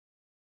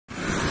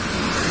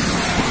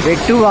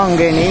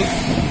வெட்டுவாங்கனி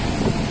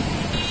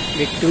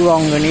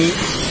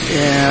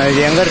இது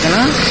எங்கே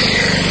இருக்குன்னா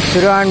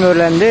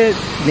திருவான்மியூர்லேருந்து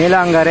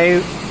நீலாங்கரை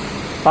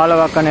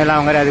பாலவாக்கம்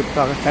நீலாங்கரை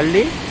அதுக்கு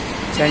தள்ளி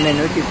சென்னை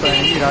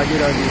 115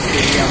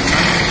 ராஜராஜேஸ்வரி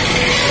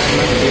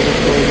அம்மன்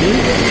திருக்கோயில்.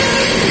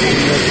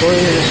 இந்த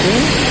கோயிலுக்கு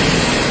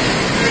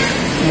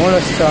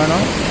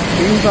மூலஸ்தானம்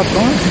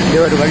பின்பக்கம் இது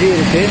ஒரு வழி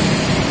இருக்குது.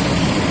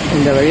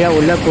 இந்த வழியாக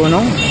உள்ளே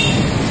போகணும்.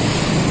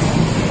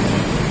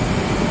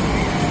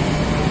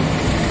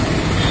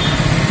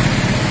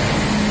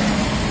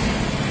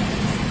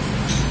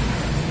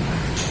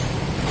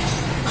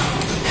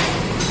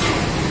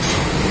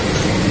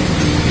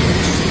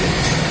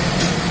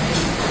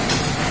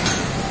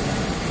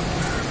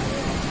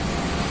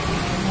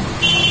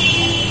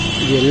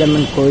 இது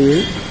எல்லம்மன்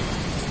கோயில்.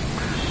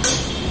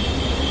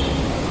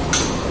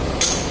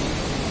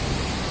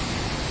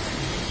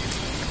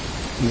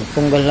 இந்த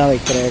பொங்கல்லாம்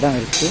வைக்கிற இடம்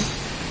இருக்குது.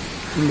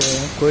 இந்த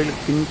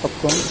கோயிலுக்கு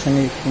பின்பக்கம்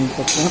சன்னதி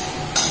பின்பக்கம்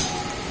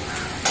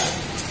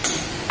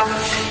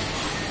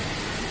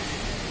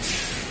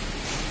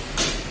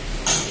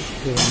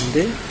இது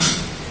வந்து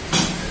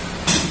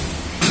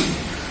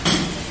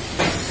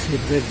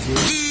சித்தர்ஜி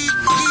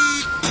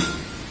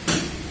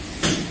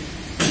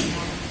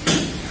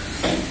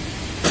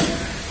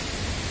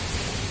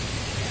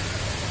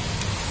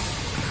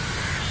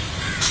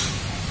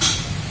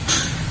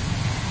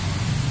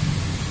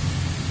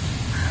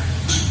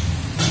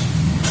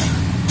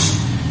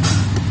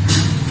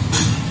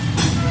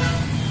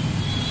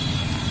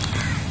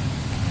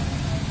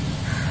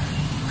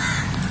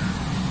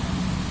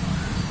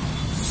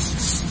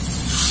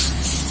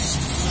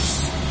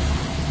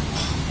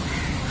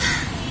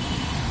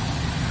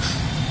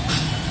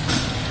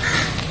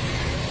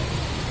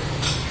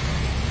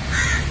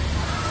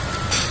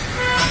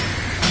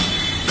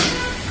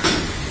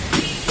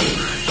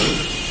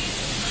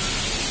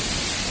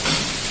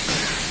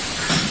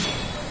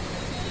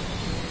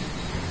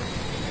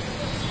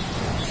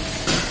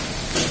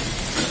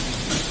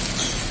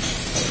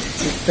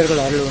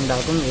சித்தர்கள் அருள்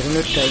உண்டாகும்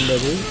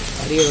 250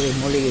 அரிய வகை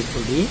மூலிகை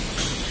பொடி.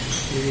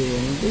 இது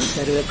வந்து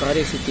சர்வ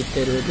காரிய சித்தி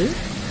தருவது.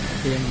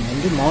 இது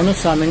வந்து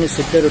மௌனசாமின்னு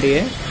சித்தருடைய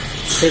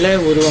சிலை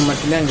உருவம்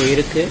மட்டுமே அங்கே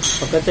இருக்குது.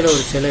 பக்கத்தில்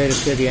ஒரு சிலை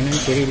இருக்குது, அது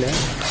என்னன்னு தெரியல.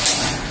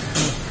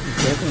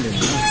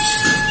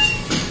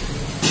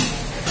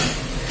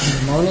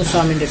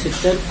 மௌனசாமின்ற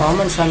சித்தர்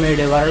பாமன்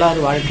சாமியுடைய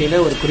வரலாறு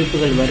வாழ்க்கையில் ஒரு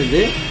குறிப்புகள்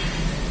வருது.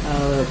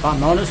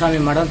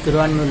 மௌனசாமி மடம்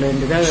திருவான்மியூரில்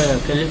இருந்து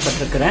தான்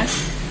கேள்விப்பட்டிருக்கிறேன்.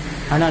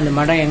 ஆனால் அந்த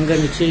மடம் எங்கே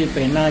இருந்துச்சு, இப்போ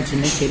என்ன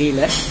ஆச்சுன்னு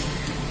தெரியல.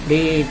 இப்படி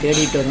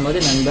தேடிட்டு வரும்போது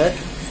நண்பர்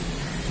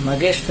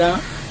மகேஷ் தான்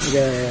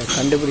இதை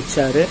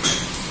கண்டுபிடிச்சார்.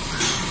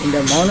 இந்த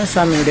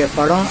மௌனசாமியுடைய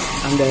படம்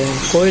அந்த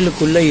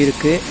கோயிலுக்குள்ளே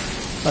இருக்குது.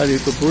 அது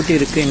இப்போ பூட்டி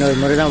இருக்குது. இன்னொரு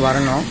முறை தான்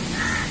வரணும்.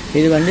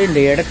 இது வந்து இந்த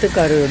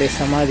இடத்துக்காரருடைய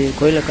சமாதி,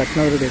 கோயிலை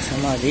கட்டினவருடைய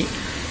சமாதி.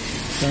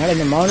 அதனால்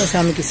இந்த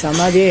மௌனசாமிக்கு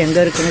சமாதியே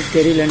எங்கே இருக்குன்னு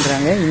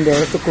தெரியலன்றாங்க. இந்த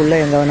இடத்துக்குள்ளே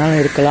எங்கே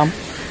வேணாலும் இருக்கலாம்,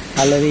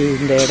 அல்லது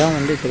இந்த இடம்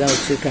வந்து இப்போ தான்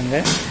வச்சுருக்காங்க.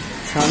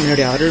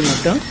 சாமியினுடைய அருள்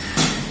மட்டும்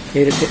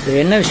இருக்குது.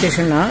 என்ன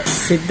விசேஷம்னா,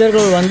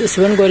 சித்தர்கள் வந்து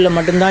சிவன் கோயிலில்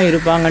மட்டும்தான்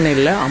இருப்பாங்கன்னு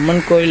இல்லை,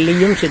 அம்மன்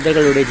கோயில்லையும்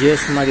சித்தர்களுடைய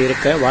ஜீவசமாதி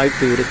இருக்க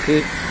வாய்ப்பு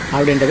இருக்குது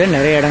அப்படின்றத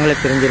நிறைய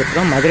இடங்களில்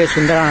தெரிஞ்சிருக்கிறோம். மதுரை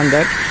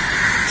சுந்தரானந்தர்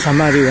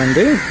சமாதி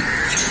வந்து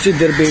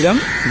சித்தர்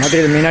பீடம்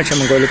மதுரையில் மீனாட்சி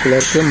அம்மன் கோயிலுக்குள்ளே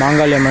இருக்குது.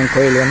 மாங்காளி அம்மன்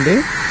கோயில் வந்து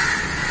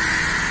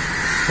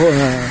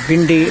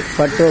கிண்டி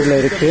பட்டூரில்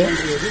இருக்குது.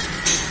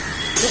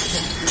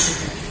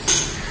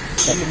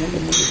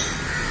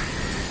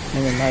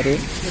 இந்த மாதிரி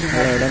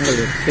நிறைய இடங்கள்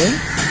இருக்குது.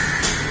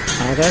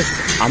 ஆக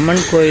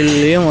அம்மன்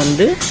கோயிலையும்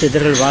வந்து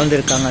சித்தர்கள்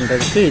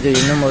வாழ்ந்திருக்காங்கன்றதுக்கு இது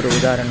இன்னும் ஒரு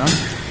உதாரணம்.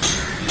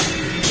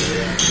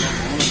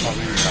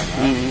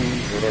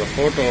 இவரோட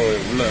ஃபோட்டோ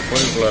உள்ள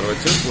கோயிலுக்குள்ளார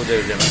வச்சு பூஜை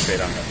விஜயம்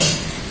செய்கிறாங்க.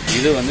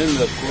 இது வந்து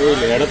இந்த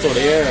கோயில்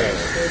இடத்துடைய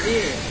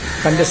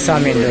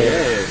கந்தசாமியுடைய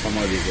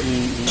சமாதி.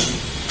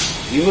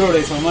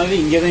 இவருடைய சமாதி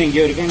இங்கே தான்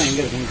எங்கேயோ இருக்கு, நான்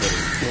எங்கே இருக்குன்னு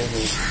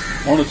தெரியும்.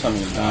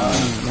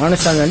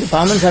 மௌனசாமி வந்து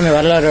பாமன் சாமி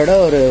வரலாறோட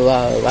ஒரு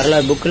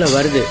வரலாறு புக்கில்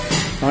வருது.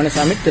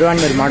 மௌனசாமி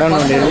திருவான்மியூர் மடம்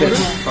ஒன்று இருக்கு.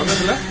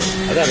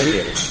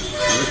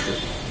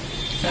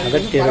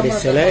 அகத்தியருடைய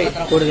சிலை,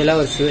 கூடுதலாக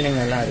ஒரு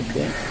சிவலிங்கம் எல்லாம்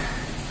இருக்கு.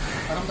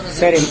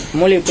 சரி,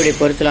 மூலிகைப்பொடி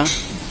பொறுத்தலாம்.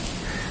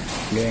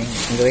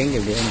 இங்கே வைங்க,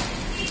 இப்படி வைங்க.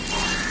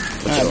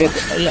 அப்படியே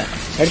இல்லை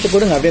எடுத்து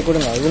கொடுங்க, அப்படியே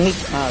கொடுங்க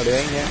உங்களுக்கு. அப்படி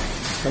வைங்க,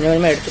 கொஞ்சம்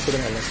கொஞ்சமாக எடுத்து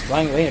கொடுங்க. இல்லை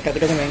வாங்க வைங்க,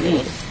 டக்கு டக்குன்னு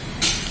வைங்க.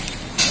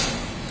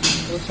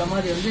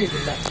 சமாதி வந்து இது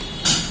இல்லை,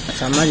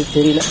 சமாதி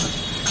தெரியல.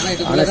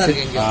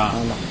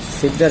 ஆமாம்,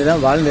 சித்தர்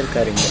தான்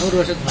வாழ்ந்திருக்காரு இங்கே 100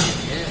 வருஷத்துக்கு.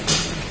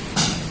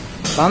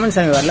 பாமன்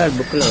சாமி வரலாறு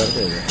புக்கில்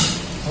வருது.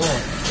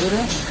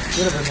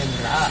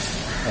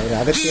 அவர்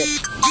அகத்தியர்.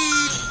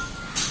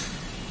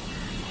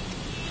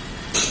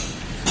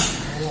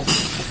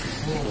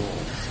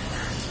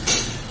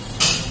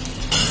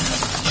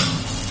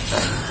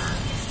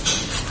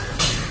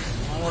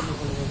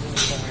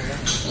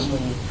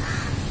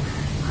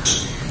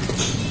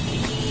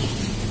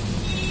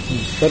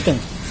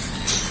 கொட்டுங்க.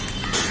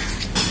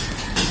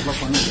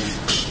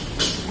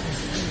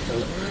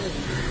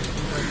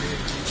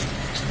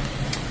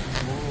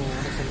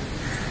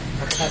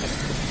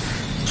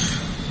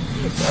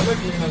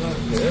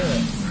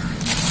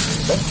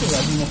 டஸ்ட்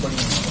அதிகமாக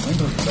படிக்கணும்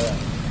மெயின் ரோட்டில்